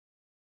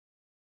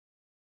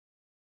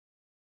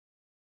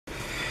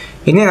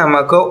ഇനി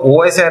നമുക്ക്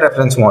OSI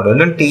reference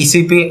മോഡലും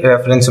TCP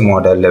റെഫറൻസ്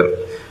മോഡലും,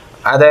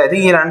 അതായത്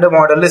ഈ രണ്ട്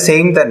മോഡലിൽ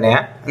സെയിം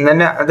തന്നെയാണ്.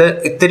 തന്നെ അത്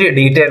ഇത്തിരി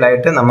ഡീറ്റെയിൽ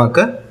ആയിട്ട്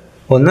നമുക്ക്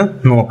ഒന്ന്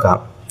നോക്കാം.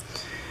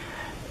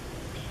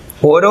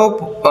 ഓരോ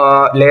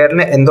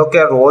ലെയറിന്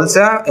എന്തൊക്കെ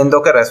റോൾസാ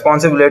എന്തൊക്കെ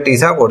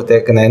റെസ്പോൺസിബിലിറ്റീസാ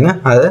കൊടുത്തേക്കുന്നതെന്ന്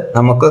അത്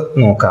നമുക്ക്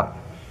നോക്കാം.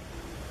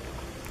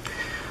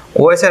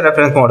 OSI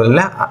റെഫറൻസ് മോഡലിൽ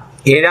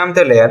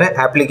 7ാമത്തെ ലെയർ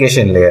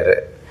ആപ്ലിക്കേഷൻ ലെയർ.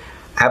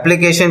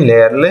 ആപ്ലിക്കേഷൻ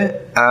ലെയറിൽ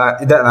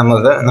ഇത്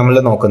നമ്മൾ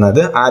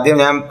നോക്കുന്നത്, ആദ്യം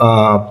ഞാൻ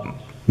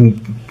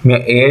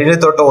 7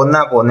 തൊട്ട്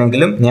 1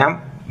 പോകുന്നെങ്കിലും ഞാൻ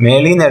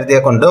മേളിൽ നിന്ന് എഴുതിയ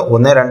കൊണ്ട്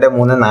 1, 2,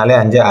 3, 4,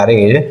 5, 6,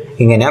 7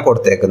 ഇങ്ങനെയാണ്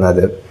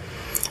കൊടുത്തേക്കുന്നത്.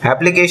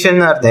 ആപ്ലിക്കേഷൻ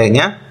എന്ന് പറഞ്ഞു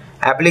കഴിഞ്ഞാൽ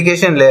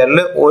ആപ്ലിക്കേഷൻ ലെയറിൽ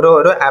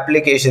ഓരോരോ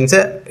ആപ്ലിക്കേഷൻസ്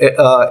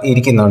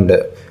ഇരിക്കുന്നുണ്ട്.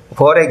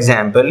 ഫോർ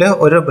എക്സാമ്പിൾ,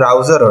 ഒരു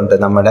ബ്രൗസർ ഉണ്ട്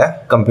നമ്മുടെ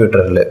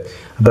കമ്പ്യൂട്ടറിൽ.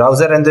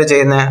 ബ്രൗസർ എന്ത്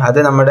ചെയ്യുന്നത്, അത്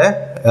നമ്മുടെ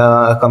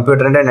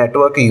കമ്പ്യൂട്ടറിൻ്റെ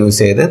നെറ്റ്വർക്ക് യൂസ്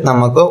ചെയ്ത്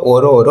നമുക്ക്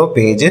ഓരോ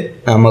പേജ്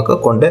നമുക്ക്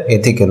കൊണ്ട്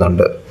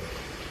എത്തിക്കുന്നുണ്ട്.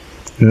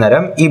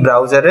 അന്നേരം ഈ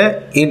ബ്രൗസർ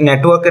ഈ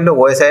നെറ്റ്വർക്കിൻ്റെ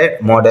OSI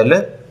മോഡൽ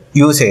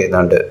യൂസ്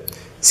ചെയ്യുന്നുണ്ട്.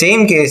 സെയിം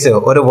കേസ്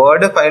ഒരു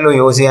വേർഡ് ഫയൽ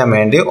യൂസ് ചെയ്യാൻ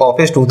വേണ്ടി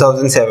ഓഫീസ്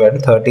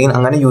 2007-13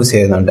 അങ്ങനെ യൂസ്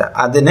ചെയ്യുന്നുണ്ട്.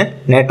 അതിന്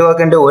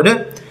നെറ്റ്വർക്കിൻ്റെ ഒരു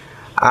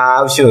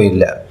ആവശ്യവും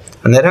ഇല്ല.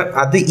 അന്നേരം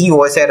അത് ഈ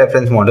OSI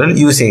റെഫറൻസ് മോഡൽ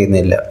യൂസ്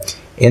ചെയ്യുന്നില്ല.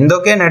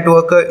 എന്തൊക്കെ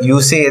നെറ്റ്വർക്ക്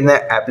യൂസ് ചെയ്യുന്ന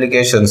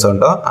ആപ്ലിക്കേഷൻസ്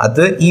ഉണ്ടോ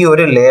അത് ഈ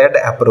ഒരു ലെയർഡ്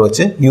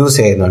അപ്രോച്ച് യൂസ്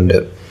ചെയ്യുന്നുണ്ട്.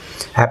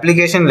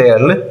 ആപ്ലിക്കേഷൻ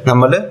ലെയറിൽ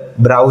നമ്മൾ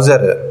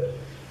ബ്രൗസർ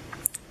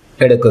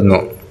എടുക്കുന്നു.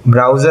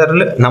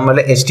 ബ്രൗസറിൽ നമ്മൾ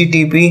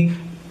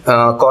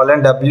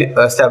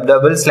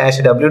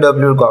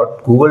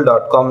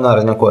http://www.google.com എന്ന്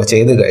പറഞ്ഞ്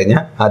ചെയ്ത്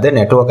കഴിഞ്ഞാൽ അത്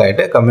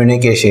നെറ്റ്വർക്കായിട്ട്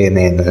കമ്മ്യൂണിക്കേറ്റ്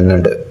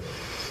ചെയ്യുന്നുണ്ട്.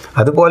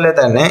 അതുപോലെ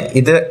തന്നെ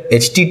ഇത്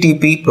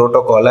HTTP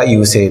പ്രോട്ടോക്കോളാണ്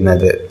യൂസ്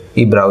ചെയ്യുന്നത്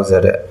ഈ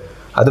ബ്രൗസർ.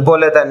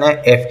 അതുപോലെ തന്നെ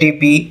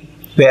FTP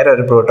വേറെ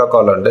ഒരു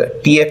പ്രോട്ടോക്കോളുണ്ട്,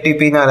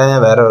 TFTP എന്ന് പറയുന്ന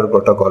വേറെ ഒരു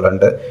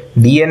പ്രോട്ടോക്കോളുണ്ട്,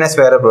 DNS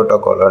വേറെ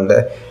പ്രോട്ടോക്കോളുണ്ട്,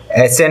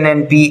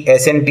 SNNP,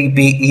 SNTP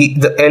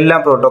ഇത് എല്ലാം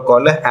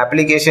protocol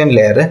application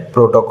layer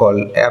protocol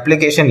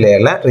application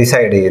ലെയറിലാണ്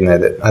reside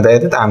ചെയ്യുന്നത്,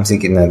 അതായത്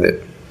താമസിക്കുന്നത്.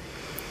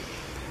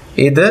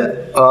 ഇത്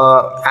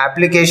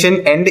ആപ്ലിക്കേഷൻ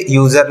എൻഡ്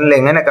യൂസറിൽ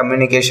എങ്ങനെ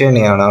കമ്മ്യൂണിക്കേഷൻ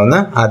ചെയ്യണമെന്ന്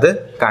അത്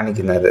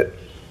കാണിക്കുന്നത്,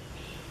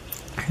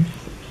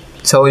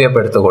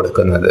 സൗകര്യപ്പെടുത്തി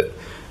കൊടുക്കുന്നത്.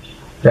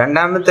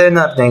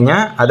 രണ്ടാമത്തേന്ന് പറഞ്ഞു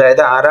കഴിഞ്ഞാൽ,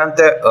 അതായത്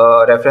 6ാമത്തെ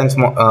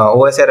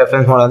OSI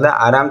റെഫറൻസ് മോഡലിൽ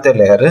 6ാമത്തെ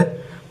layer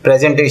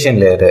presentation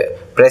layer.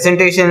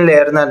 Presentation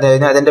layer എന്ന് പറഞ്ഞു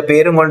കഴിഞ്ഞാൽ അതിൻ്റെ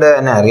പേരും കൊണ്ട്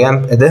തന്നെ അറിയാം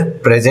ഇത്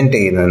പ്രസൻറ്റ്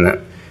ചെയ്യുന്നതെന്ന്.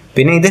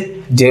 പിന്നെ ഇത്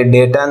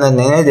ഡേറ്റ എന്ന്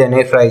പറഞ്ഞു കഴിഞ്ഞാൽ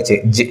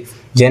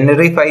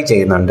ജനറിഫൈ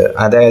ചെയ്യുന്നുണ്ട്,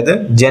 അതായത്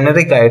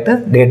ജനറിക് ആയിട്ട്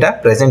ഡേറ്റ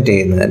പ്രസൻറ്റ്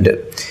ചെയ്യുന്നുണ്ട്.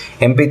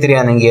 MP3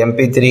 ആണെങ്കിൽ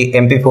MP3,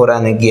 MP4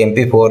 ആണെങ്കിൽ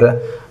MP4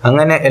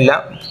 അങ്ങനെ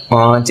എല്ലാം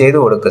ചെയ്തു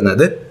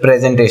കൊടുക്കുന്നത്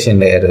പ്രസൻറ്റേഷൻ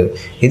ലെയർ.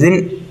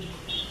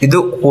 ഇത്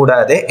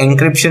കൂടാതെ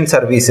എൻക്രിപ്ഷൻ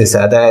സർവീസസ്,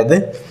 അതായത്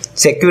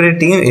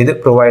സെക്യൂരിറ്റിയും ഇത്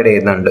പ്രൊവൈഡ്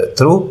ചെയ്യുന്നുണ്ട്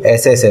through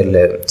SSL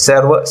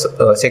server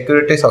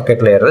security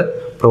socket layer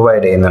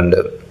provide ചെയ്യുന്നുണ്ട്.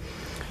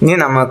 ഇനി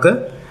നമുക്ക്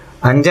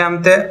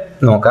 5ാമത്തെ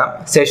നോക്കാം,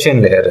 സെഷൻ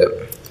ലെയർ.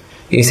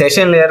 ഈ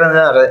സെഷൻ ലെയർ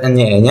എന്ന്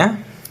പറഞ്ഞു കഴിഞ്ഞാൽ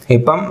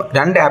ഇപ്പം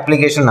 2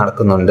 ആപ്ലിക്കേഷൻ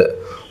നടക്കുന്നുണ്ട്.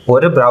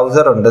 ഒരു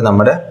ബ്രൗസർ ഉണ്ട്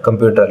നമ്മുടെ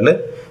കമ്പ്യൂട്ടറിൽ,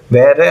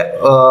 വേറെ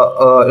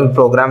ഒരു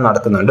പ്രോഗ്രാം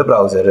നടക്കുന്നുണ്ട്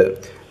ബ്രൗസർ.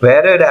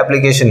 വേറെ ഒരു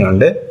ആപ്ലിക്കേഷൻ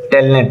ഉണ്ട്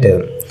ടെൽനെറ്റ്.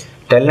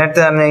 ടെൽനെറ്റ്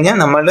എന്ന് പറഞ്ഞു കഴിഞ്ഞാൽ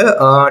നമ്മൾ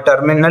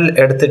ടെർമിനൽ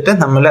എടുത്തിട്ട്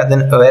നമ്മൾ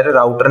അതിന് വേറെ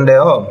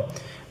റൗട്ടറിൻ്റെയോ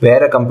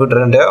വേറെ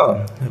കമ്പ്യൂട്ടറിൻ്റെയോ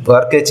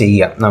വർക്ക്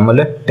ചെയ്യാം. നമ്മൾ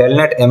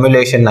ടെൽനെറ്റ്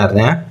എമുലേഷൻ എന്ന്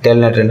പറഞ്ഞാൽ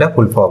ടെൽനെറ്റിൻ്റെ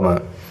ഫുൾ ഫോം.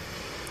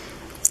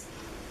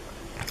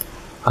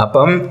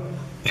 അപ്പം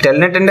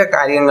ടെൽനെറ്റിൻ്റെ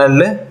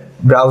കാര്യങ്ങളിൽ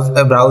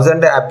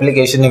ബ്രൗസറിൻ്റെ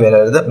ആപ്ലിക്കേഷന്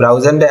വരരുത്,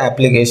 ബ്രൗസറിൻ്റെ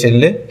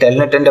ആപ്ലിക്കേഷനിൽ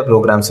ടെൽനെറ്റിൻ്റെ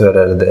പ്രോഗ്രാംസ്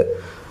വരരുത്.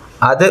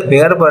 അത്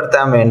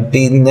വേർപെടുത്താൻ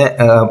വേണ്ടി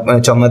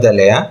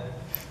ചുമതലയാണ്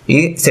ഈ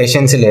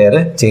സെഷൻസ് ലെയർ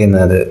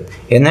ചെയ്യുന്നത്.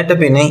 എന്നിട്ട്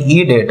പിന്നെ ഈ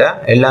ഡേറ്റ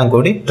എല്ലാം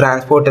കൂടി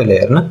ട്രാൻസ്പോർട്ട്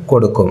ലെയറിന്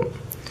കൊടുക്കും.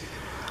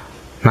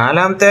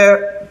 4ാമത്തെ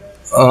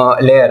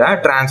ലെയറാണ്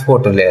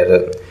ട്രാൻസ്പോർട്ട് ലെയർ.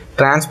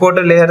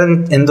 ട്രാൻസ്പോർട്ട് ലെയർ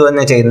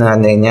എന്തുതന്നെ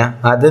ചെയ്യുന്നതെന്ന് കഴിഞ്ഞാൽ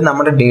അത്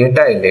നമ്മുടെ ഡേറ്റ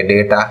ഇല്ലേ,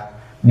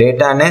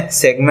 ഡേറ്റാനെ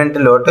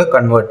സെഗ്മെൻറ്റിലോട്ട്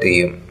കൺവേർട്ട്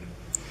ചെയ്യും.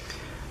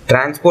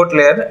 Transport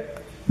layer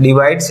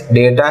divides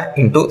data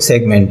into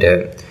segment.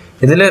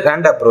 ഇതിൽ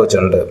 2 അപ്രോച്ച്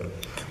ഉണ്ട്.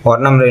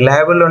 ഒരെണ്ണം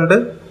റിലയബിൾ ഉണ്ട്,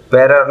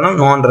 വേറെ ഒരെണ്ണം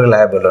നോൺ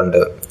റിലയബിൾ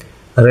ഉണ്ട്.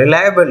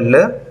 റിലയബിളിൽ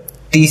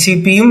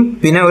TCPയും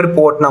പിന്നെ ഒരു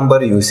പോർട്ട് നമ്പർ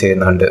യൂസ്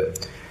ചെയ്യുന്നുണ്ട്.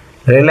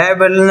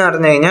 റിലയബിൾ എന്ന്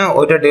പറഞ്ഞു കഴിഞ്ഞാൽ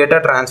ഒരു ഡേറ്റ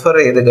ട്രാൻസ്ഫർ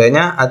ചെയ്ത്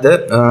കഴിഞ്ഞാൽ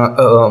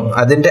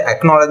അതിൻ്റെ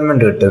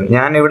അക്നോളജ്മെൻറ്റ് കിട്ടും.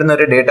 ഞാൻ ഇവിടുന്ന്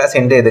ഒരു ഡേറ്റ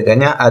സെൻഡ് ചെയ്ത്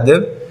കഴിഞ്ഞാൽ അത്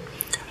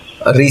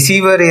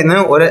റിസീവറിൽ നിന്ന്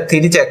ഒരു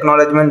തിരിച്ച്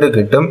അക്നോളജ്മെൻറ്റ്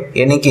കിട്ടും,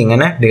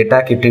 എനിക്കിങ്ങനെ ഡേറ്റ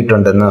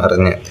കിട്ടിയിട്ടുണ്ടെന്ന്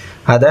പറഞ്ഞ്.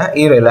 അതാ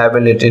ഈ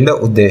റിലയബിലിറ്റിൻ്റെ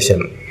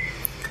ഉദ്ദേശം.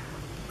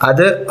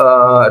 അത്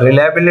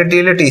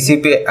റിലയബിലിറ്റിയിൽ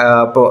TCP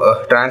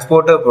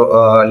ട്രാൻസ്പോർട്ട്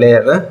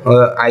ലെയർ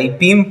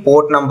IPയും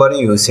പോർട്ട് നമ്പറും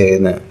യൂസ്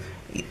ചെയ്യുന്നത്.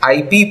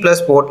 IP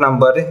plus port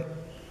number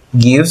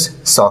gives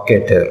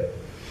socket.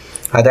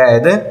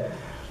 അതായത്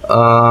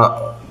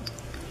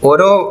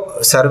ഓരോ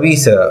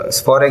സർവീസ്,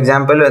 ഫോർ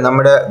എക്സാമ്പിൾ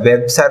നമ്മുടെ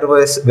വെബ്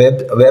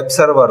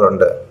സെർവർ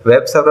ഉണ്ട്.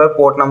 Web server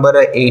port number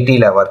 80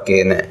 work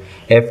ചെയ്യുന്നത്.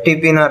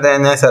 FTP എന്ന്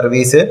പറയുന്ന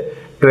സർവീസ്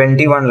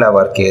 21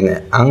 വർക്ക് ചെയ്യുന്നത്.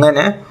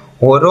 അങ്ങനെ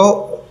ഓരോ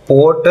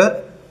പോർട്ട്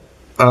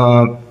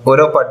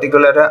ഓരോ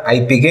പർട്ടിക്കുലർ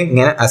IPക്ക്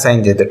ഇങ്ങനെ അസൈൻ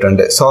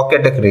ചെയ്തിട്ടുണ്ട്,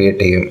 സോക്കറ്റ്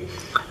ക്രിയേറ്റ് ചെയ്യും.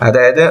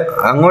 അതായത്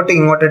അങ്ങോട്ട്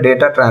ഇങ്ങോട്ട്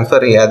ഡേറ്റ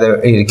ട്രാൻസ്ഫർ ചെയ്യാതെ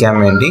ഇരിക്കാൻ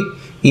വേണ്ടി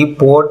ഈ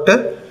പോർട്ട്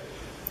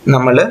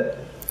നമ്മൾ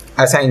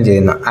അസൈൻ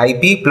ചെയ്യുന്നു.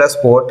 IP പ്ലസ്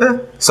പോർട്ട്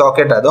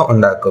സോക്കറ്റ് അത്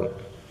ഉണ്ടാക്കും.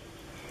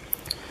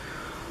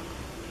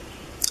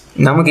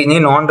 നമുക്കിനി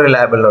നോൺ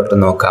റിലയബിളിലോട്ട്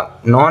നോക്കാം.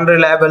 നോൺ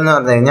റിലയബിൾ എന്ന്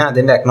പറഞ്ഞു കഴിഞ്ഞാൽ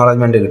അതിൻ്റെ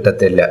അക്നോളജ്മെൻറ്റ്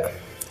കിട്ടത്തില്ല.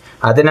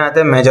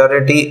 അതിനകത്ത്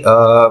majority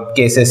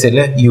കേസസിൽ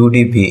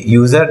UDP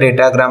user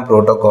datagram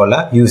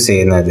പ്രോട്ടോക്കോളാണ് use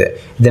ചെയ്യുന്നത്.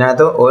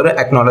 ഇതിനകത്ത് ഒരു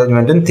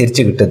അക്നോളജ്മെൻറ്റും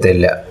തിരിച്ച്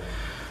കിട്ടത്തില്ല.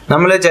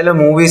 നമ്മൾ ചില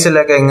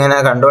മൂവീസിലൊക്കെ ഇങ്ങനെ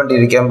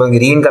കണ്ടുകൊണ്ടിരിക്കുമ്പോൾ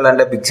ഗ്രീൻ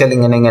കളറിൻ്റെ പിക്ചർ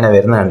ഇങ്ങനെ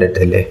വരുന്ന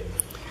കണ്ടിട്ടില്ലേ?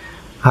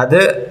 അത്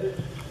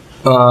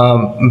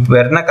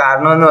വരുന്ന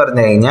കാരണം എന്ന്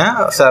പറഞ്ഞു കഴിഞ്ഞാൽ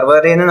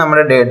സെർവറിൽ നിന്ന്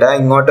നമ്മുടെ ഡേറ്റ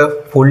ഇങ്ങോട്ട്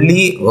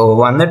ഫുള്ളി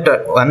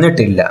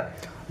വന്നിട്ടില്ല.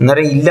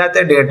 അന്നേരം ഇല്ലാത്ത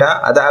ഡേറ്റ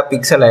അത് ആ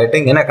പിക്സലായിട്ട്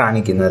ഇങ്ങനെ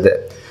കാണിക്കുന്നത്.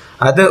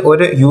 അത്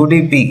ഒരു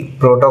UDP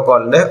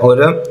പ്രോട്ടോക്കോളിൻ്റെ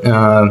ഒരു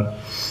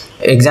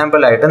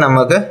എക്സാമ്പിളായിട്ട്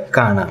നമുക്ക്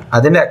കാണാം.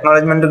 അതിൻ്റെ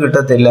അക്നോളജ്മെൻറ്റ്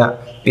കിട്ടത്തില്ല.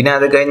 പിന്നെ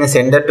അത് കഴിഞ്ഞ്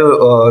സെൻഡർ ടു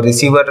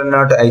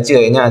റിസീവറിനോട്ട് അയച്ചു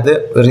കഴിഞ്ഞാൽ അത്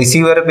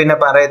റിസീവർ പിന്നെ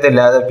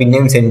പറയത്തില്ല, അത്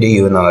പിന്നെയും സെൻഡ്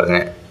ചെയ്യുമെന്ന്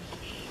പറഞ്ഞ്.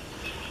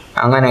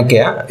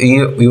 അങ്ങനെയൊക്കെയാണ് ഈ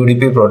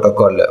UDP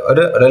പ്രോട്ടോക്കോളിൽ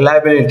ഒരു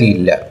റിലയബിലിറ്റി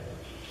ഇല്ല.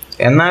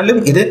 എന്നാലും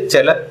ഇത്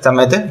ചില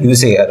സമയത്ത്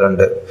യൂസ്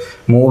ചെയ്യാറുണ്ട്.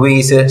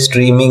 മൂവീസ്,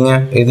 സ്ട്രീമിങ്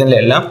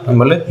ഇതിലെല്ലാം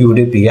നമ്മൾ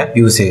UDPയാണ്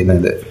യൂസ്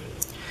ചെയ്യുന്നത്.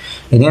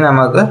 ഇനി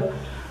നമുക്ക്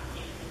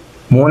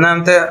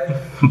മൂന്നാമത്തെ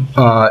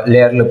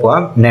ലെയറിൽ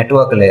പോവാം,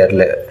 നെറ്റ്വർക്ക്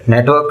ലെയറിൽ.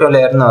 നെറ്റ്വർക്ക്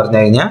ലെയർ എന്ന് പറഞ്ഞു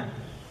കഴിഞ്ഞാൽ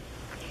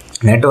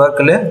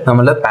നെറ്റ്വർക്കിൽ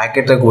നമ്മൾ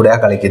പാക്കറ്റ്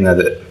കൂടെയാണ്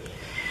കളിക്കുന്നത്.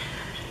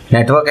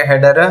 നെറ്റ്വർക്ക്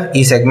ഹെഡർ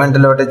ഈ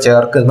സെഗ്മെൻറ്റിലോട്ട്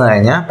ചേർക്കുന്ന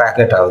കഴിഞ്ഞാൽ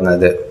പാക്കറ്റ്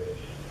ആവുന്നത്.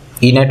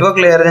 ഈ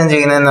നെറ്റ്വർക്ക് ലെയർ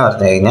ചെയ്യുന്നതെന്ന്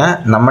പറഞ്ഞു കഴിഞ്ഞാൽ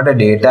നമ്മുടെ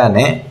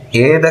ഡേറ്റാനെ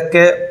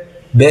ഏതൊക്കെ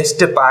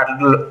ബെസ്റ്റ്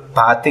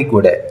പാത്തിൽ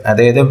കൂടെ,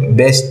 അതായത്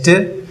ബെസ്റ്റ്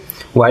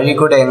വഴി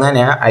കൂടെ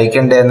എങ്ങനെയാണ്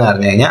അയക്കേണ്ടതെന്ന്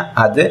പറഞ്ഞു കഴിഞ്ഞാൽ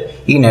അത്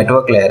ഈ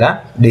നെറ്റ്വർക്ക് ലെയറാണ്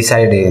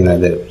ഡിസൈഡ്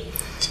ചെയ്യുന്നത്.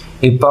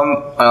 ഇപ്പം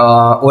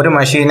ഒരു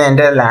മെഷീൻ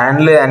എൻ്റെ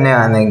ലാൻഡിൽ തന്നെ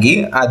ആണെങ്കിൽ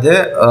അത്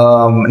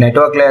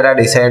നെറ്റ്വർക്ക് ലെയറാണ്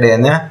ഡിസൈഡ്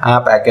ചെയ്യുന്ന ആ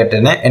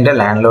പാക്കറ്റിനെ എൻ്റെ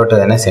ലാൻഡിലോട്ട്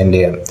തന്നെ സെൻഡ്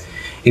ചെയ്യാം.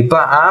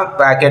 ഇപ്പം ആ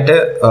പാക്കറ്റ്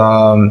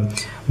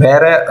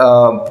വേറെ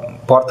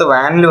പുറത്ത്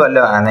വാനിൽ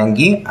വല്ലതും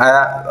ആണെങ്കിൽ ആ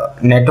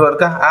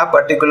നെറ്റ്വർക്ക് ആ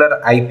പർട്ടിക്കുലർ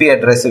IP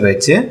അഡ്രസ്സ്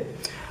വെച്ച്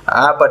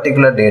ആ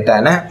പർട്ടിക്കുലർ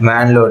ഡേറ്റാനെ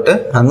വാനിലോട്ട്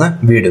അങ്ങ്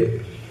വിടും.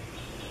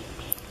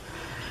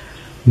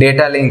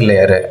 Data link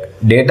layer.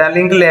 Data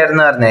link layer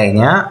എന്ന് പറഞ്ഞു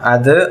കഴിഞ്ഞാൽ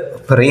അത്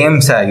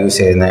ഫ്രെയിംസാണ് യൂസ്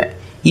ചെയ്യുന്നത്.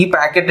 ഈ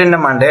പാക്കറ്റിൻ്റെ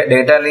മണ്ടേ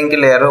ഡേറ്റാ ലിങ്ക്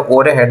ലെയർ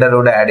ഒരു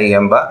ഹെഡറൂടെ ആഡ്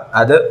ചെയ്യുമ്പോൾ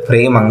അത്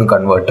ഫ്രെയിം അങ്ങ്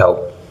കൺവേർട്ട്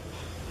ആവും.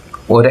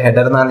 ഒരു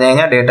ഹെഡർ എന്ന് പറഞ്ഞു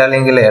കഴിഞ്ഞാൽ ഡേറ്റാ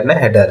ലിങ്ക് ലെയറിൻ്റെ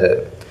ഹെഡർ.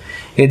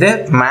 ഇത്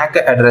MAC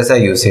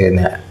അഡ്രസ്സാണ് യൂസ്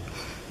ചെയ്യുന്നത്.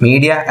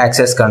 മീഡിയ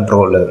ആക്സസ്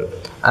കൺട്രോൾ,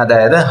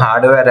 അതായത്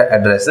ഹാർഡ്വെയർ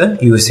അഡ്രസ്സ്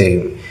യൂസ്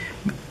ചെയ്യും.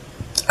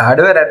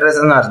 ഹാർഡ്വെയർ അഡ്രസ്സ്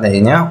എന്ന് പറഞ്ഞു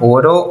കഴിഞ്ഞാൽ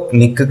ഓരോ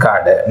നിക്ക്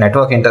കാർഡ്,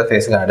 നെറ്റ്വർക്ക്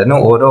ഇൻ്റർഫേസ് കാർഡിന്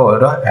ഓരോ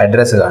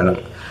അഡ്രസ്സ് കാണും.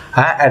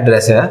 ആ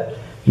അഡ്രസ്സ്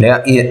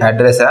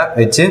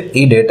വെച്ച്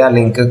ഈ ഡേറ്റാ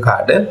ലിങ്ക്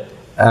കാർഡ്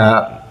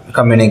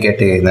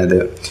കമ്മ്യൂണിക്കേറ്റ് ചെയ്യുന്നത്.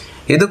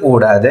 ഇത്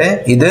കൂടാതെ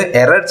ഇത്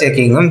എറർ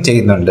ചെക്കിങ്ങും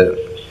ചെയ്യുന്നുണ്ട്.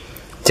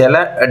 ചില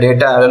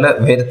ഡേറ്റകൾ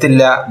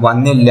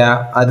വന്നില്ല,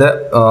 അത്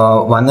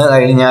വന്നു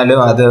കഴിഞ്ഞാലും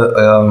അത്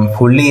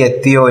ഫുള്ളി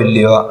എത്തിയോ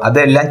ഇല്ലയോ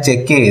അതെല്ലാം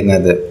ചെക്ക്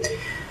ചെയ്യുന്നത്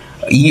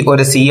ഈ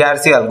ഒരു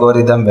CRC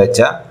അൽഗോരിതം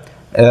വെച്ച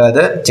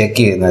അത് ചെക്ക്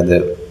ചെയ്യുന്നത്.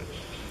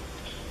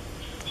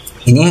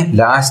 ഇനി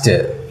last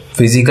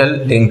physical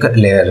link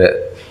layer.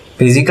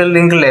 Physical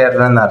link layer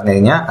എന്ന് പറഞ്ഞു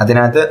കഴിഞ്ഞാൽ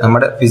അതിനകത്ത്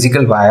നമ്മുടെ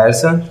ഫിസിക്കൽ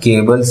വയർസ്,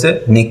 കേബിൾസ്,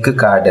 നിക്ക്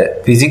കാർഡ്,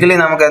 ഫിസിക്കലി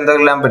നമുക്ക്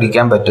എന്തെല്ലാം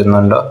പിടിക്കാൻ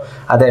പറ്റുന്നുണ്ടോ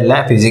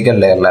അതെല്ലാം ഫിസിക്കൽ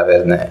ലെയറിലാണ്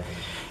വരുന്നത്.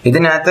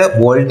 ഇതിനകത്ത്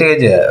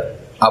വോൾട്ടേജ്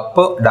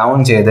അപ്പ് ഡൗൺ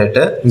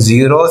ചെയ്തിട്ട്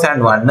 0s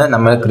and 1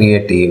 നമ്മൾ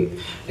ക്രിയേറ്റ് ചെയ്യും.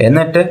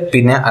 എന്നിട്ട്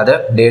പിന്നെ അത്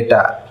ഡേറ്റ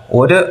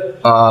ഒരു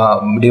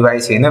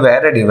ഡിവൈസിൽ നിന്ന്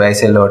വേറെ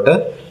ഡിവൈസിലോട്ട്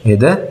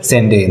ഇത്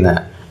സെൻഡ്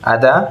ചെയ്യുന്നത്.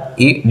 അതാ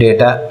ഈ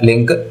data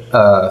link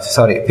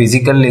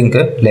physical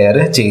link layer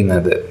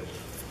ചെയ്യുന്നത്.